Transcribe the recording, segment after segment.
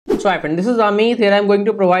Choi friend, this is Amit. Here I am going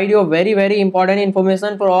to provide you a very important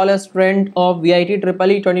information for all students of VITEEE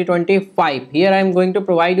 2025. Here I am going to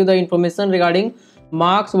provide you the information regarding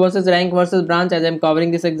marks versus rank versus branch, as I am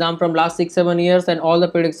covering this exam from last 6-7 years and all the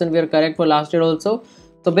predictions were correct for last year also.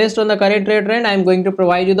 So based on the current trend, I am going to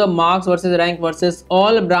provide you the marks versus rank versus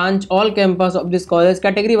all branch, all campus of this college.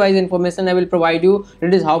 Category wise information I will provide you.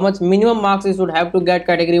 It is how much minimum marks you should have to get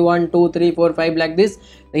category 1, 2, 3, 4, 5 like this.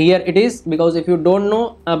 Here it is, because if you don't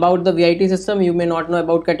know about the VITEEE system, you may not know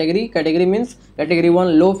about category. Category means category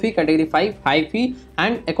 1 low fee, category 5 high fee,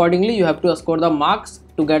 and accordingly you have to score the marks.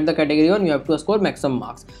 To get the category 1, you have to score maximum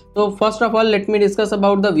marks. So first of all, let me discuss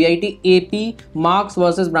about the VITEEE AP marks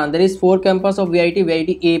versus branch. There is 4 campus of VITEEE: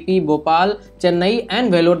 VITEEE AP, Bhopal, Chennai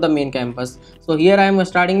and Vellore, the main campus. So here I am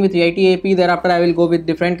starting with VITEEE AP, thereafter I will go with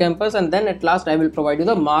different campus, and then at last I will provide you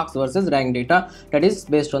the marks versus rank data that is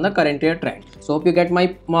based on the current year trend. So hope you get my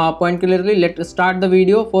point clearly. Let's start the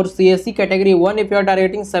video. For CSE category 1, if you are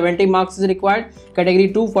targeting 70 marks is required,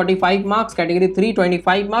 category 2 45 marks, category 3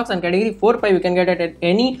 25 marks, and category 4 5 you can get at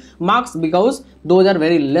any marks, because those are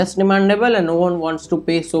very less demandable and no one wants to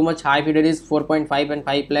pay so much high fee. That is 4.5 and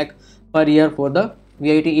 5 lakh per year for the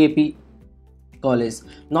VITEEE AP college.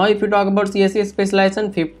 Now if you talk about CSE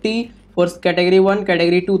specialization, 50 for category 1,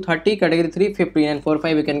 category 2 30, category 3 15, and 4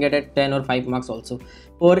 5 you can get at 10 or 5 marks also.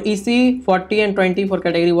 For EC 40 and 20 for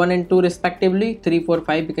category 1 and 2 respectively, 3 4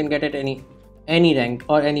 5 you can get at any rank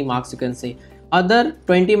or any marks you can say. Other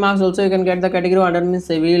 20 marks also you can get the category 1. Other means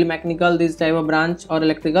civil, mechanical, this type of branch, or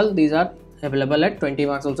electrical, these are available at 20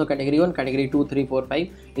 marks also. Category 1, category 2, 3, 4, 5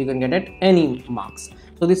 you can get at any marks.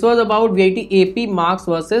 So this was about VITEEE AP marks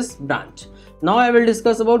versus branch. Now I will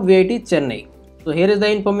discuss about VITEEE Chennai. So here is the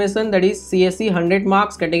information, that is CSE 100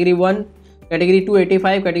 marks, category 1, category 2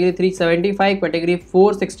 85, category 3 75, category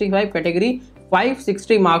 4 65, category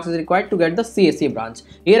 560 marks is required to get the CSE branch.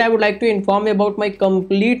 Here I would like to inform you about my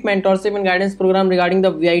complete mentorship and guidance program regarding the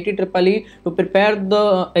VITEEE EEE. To prepare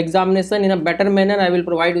the examination in a better manner, I will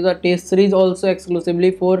provide you the test series also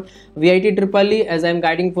exclusively for VITEEE EEE, as I am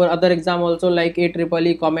guiding for other exam also like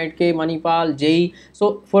AEEE, COMEDK, Manipal, JEE.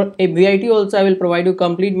 So for a VITEEE also I will provide you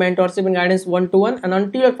complete mentorship and guidance 1-to-1, and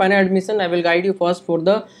until your final admission I will guide you first for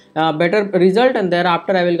the better result, and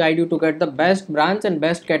thereafter I will guide you to get the best branch and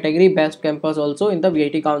best category, best campus also in the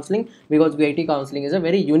VITEEE counseling, because VITEEE counseling is a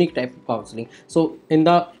very unique type of counseling. So in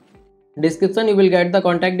the description you will get the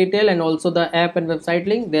contact detail and also the app and website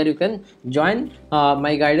link. There you can join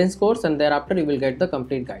my guidance course, and thereafter you will get the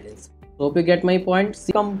complete guidance. So hope you get my point.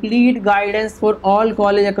 Complete guidance for all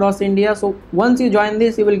college across India. So once you join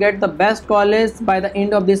this, you will get the best college by the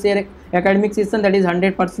end of this year academic season, that is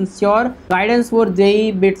 100% sure. Guidance for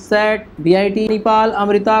JEE, BITSET, VITEEE, Manipal,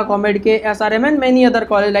 Amrita, COMEDK, SRM and many other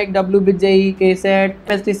colleges like WBJEE, KSET,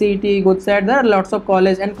 STCET, GoodSET. There are lots of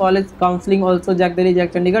college and college counseling also, Jack Delhi,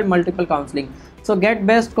 Jack Chandigarh, multiple counseling. So get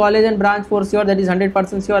best college and branch for sure, that is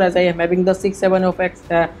 100% sure, as I am having the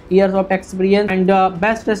 6-7 years of experience, and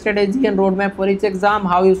best strategy and roadmap for each exam,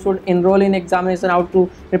 how you should enroll in examination, how to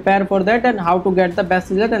prepare for that, and how to get the best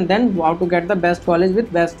result, and then how to get the best college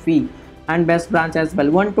with best fee and best branch as well.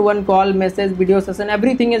 1-to-1 call, message, video session,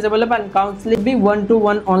 everything is available, and counseling be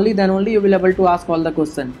 1-to-1 only, then only you will be able to ask all the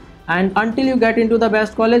questions. And until you get into the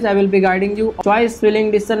best college, I will be guiding you. Choice filling,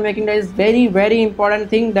 decision making, that is very important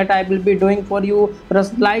thing that I will be doing for you.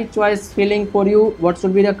 Slide choice filling for you, what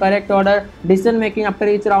should be the correct order, decision making after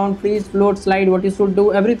each round, freeze, float, slide, what you should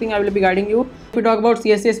do, everything I will be guiding you. If we talk about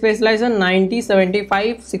CSE specialization, 90,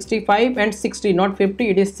 75, 65 and 60, not 50,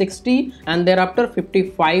 it is 60, and thereafter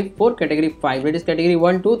 55 for category 5, it is category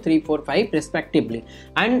 1, 2, 3, 4, 5 respectively.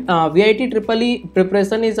 And VITEEE EEE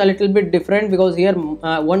preparation is a little bit different, because here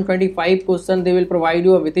 125 question they will provide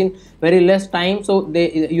you within very less time, so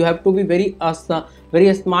you have to be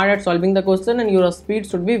very smart at solving the question, and your speed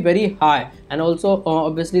should be very high, and also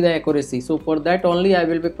obviously the accuracy. So for that only I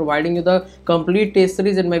will be providing you the complete test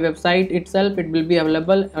series in my website itself. It will be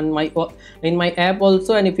available on in my app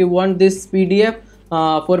also, and if you want this PDF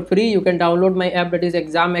for free, you can download my app, that is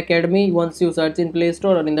Exam Academy. Once you search in Play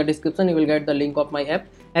Store or in the description, you will get the link of my app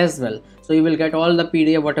as well. So you will get all the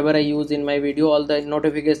PDF whatever I use in my video, all the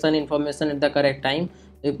notification information at the correct time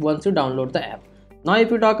once you download the app. Now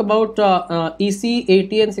if you talk about EC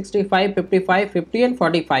 80 and 65, 55, 50 and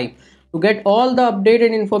 45, to get all the update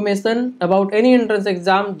and information about any entrance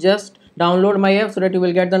exam, just download my app so that you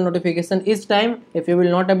will get the notification each time. If you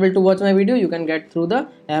will not able to watch my video, you can get through the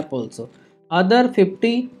app also. Other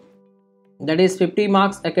 50, that is 50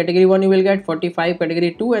 marks a category 1 you will get, 45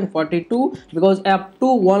 category 2 and 42, because up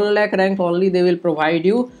to 1 lakh rank only they will provide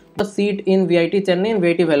you the seat in VITEEE Chennai and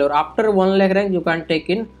VITEEE Vellore. After 1 lakh rank you can't take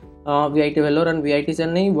in VIT Vellore and VIT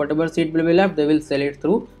Chennai, whatever seat will be left, they will sell it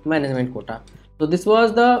through management quota. So this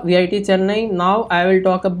was the VIT Chennai. Now I will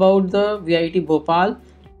talk about the VIT Bhopal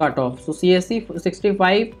cutoff. So CSE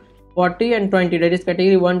 65, 40 and 20, that is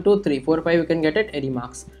category 1, 2, 3, 4, 5 you can get at any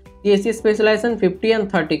marks. CSE specialization 50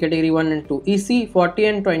 and 30, category 1 and 2. EC 40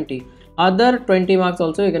 and 20. Other 20 marks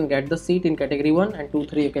also you can get the seat in category 1 and 2,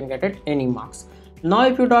 3 you can get at any marks. Now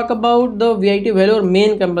if you talk about the VIT Vellore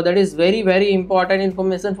main campus, that is very important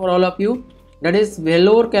information for all of you. That is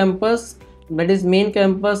Vellore campus, that is main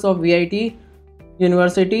campus of VIT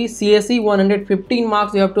University. CSE 115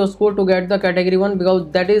 marks you have to score to get the category 1,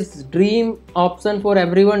 because that is dream option for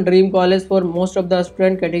everyone, dream college for most of the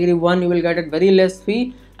student. Category 1 you will get at very less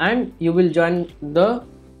fee and you will join the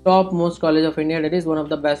top most college of India, that is one of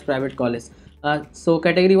the best private college. So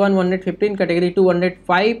category 1 115, category 2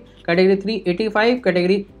 105, category 3 85,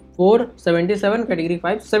 category 4 77, category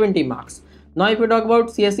 5 70 marks. Now if we talk about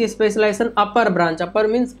CSE specialization upper branch, upper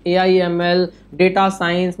means AI ML, data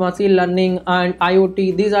science, machine learning and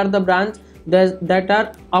IoT, these are the branch that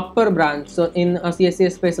are upper branch. So in a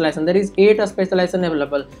CSE specialization there is 8 specialization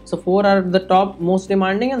available, so 4 are the top most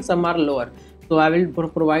demanding and some are lower. So I will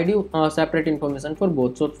provide you separate information for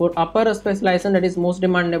both. So for upper specialization, that is most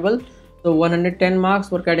demandable, so 110 marks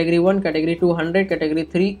for category 1, category 2 100, category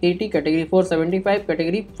 3 80, category 4 75,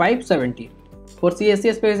 category 5 70. For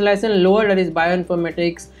CSE specialization lower, that is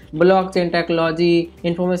bioinformatics, blockchain technology,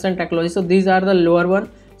 information technology, so these are the lower one.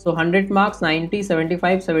 So 100 marks 90,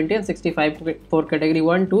 75, 70 and 65 for category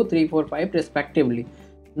 1, 2, 3, 4, 5 respectively.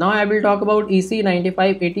 Now I will talk about EC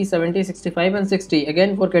 95, 80, 70, 65 and 60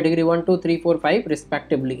 again for category 1, 2, 3, 4, 5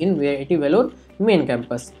 respectively in VIT Vellore main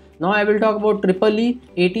campus. Now I will talk about EEE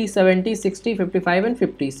 80, 70, 60, 55 and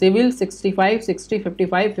 50. Civil 65, 60,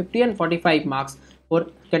 55, 50 and 45 marks for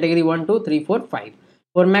category 1, 2, 3, 4, 5.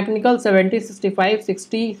 For mechanical 70, 65,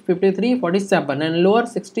 60, 53, 47 and lower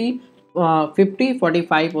 60, 50,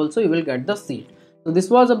 45 also you will get the seat. So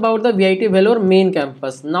this was about the VIT Vellore main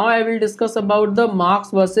campus. Now I will discuss about the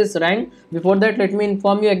marks versus rank. Before that, let me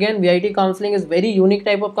inform you again, VIT counseling is very unique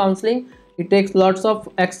type of counseling. It takes lots of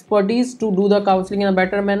expertise to do the counseling in a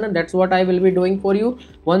better manner. That's what I will be doing for you.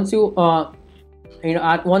 Once you are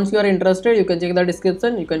interested, you can check the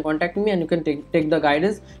description, you can contact me and you can take the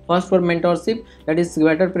guidance. First for mentorship, that is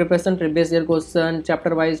better preparation, previous year question,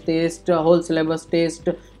 chapter wise test, whole syllabus test,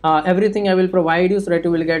 everything I will provide you so that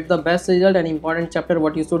you will get the best result and important chapter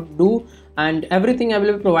what you should do, and everything I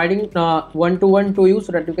will be providing one-to-one to you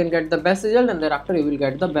so that you can get the best result, and thereafter you will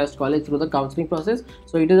get the best college through the counseling process.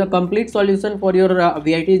 So it is a complete solution for your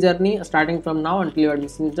VIT journey starting from now until your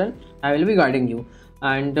admission is done. I will be guiding you,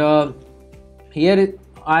 and here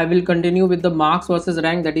I will continue with the marks versus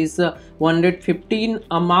rank, that is 115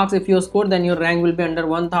 marks if you score, then your rank will be under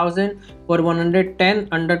 1000. For 110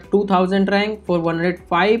 under 2000 rank, for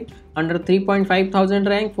 105 under 3.5 thousand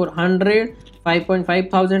rank, for 100 5.5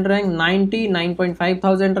 thousand rank, 90 9.5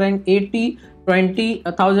 thousand rank, 80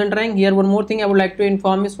 20,000 rank. Here one more thing I would like to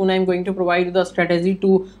inform you, soon I am going to provide the strategy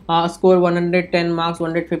to score 110 marks,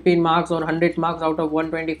 115 marks or 100 marks out of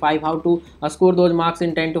 125, how to score those marks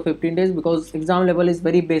in 10 to 15 days, because exam level is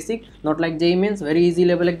very basic, not like JEE Mains, very easy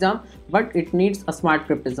level exam, but it needs a smart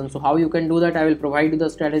preparation. So how you can do that, I will provide you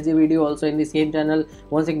the strategy video also in the same channel.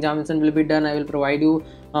 Once examination will be done, I will provide you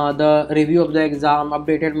the review of the exam,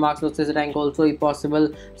 updated marks versus rank also if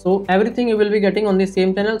possible. So everything you will be getting on the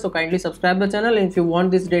same channel, so kindly subscribe the channel. And if you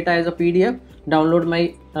want this data as a PDF, download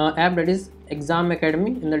my app, that is Exam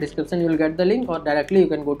Academy. In the description you will get the link, or directly you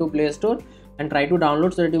can go to Play Store and try to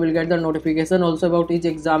download so that you will get the notification also about each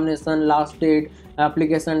examination, last date,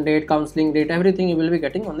 application date, counseling date, everything you will be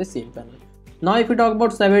getting on the same channel. Now if you talk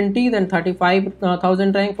about 70, then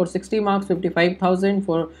 35,000 rank, for 60 marks 55,000,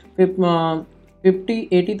 for 50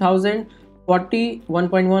 80,000, 40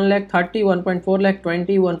 1.1 lakh, 30 1.4 lakh,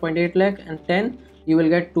 20 1.8 lakh and 10 you will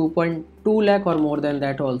get 2.2 lakh or more than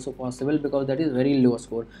that also possible, because that is very low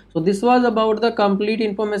score. So this was about the complete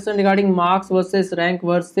information regarding marks versus rank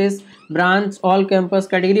versus branch, all campus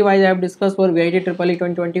category wise I have discussed for VIT EEE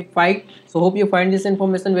 2025. So hope you find this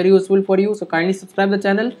information very useful for you. So kindly subscribe the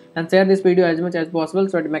channel and share this video as much as possible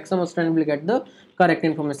so that maximum student will get the correct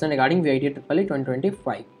information regarding VIT EEE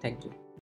 2025. Thank you.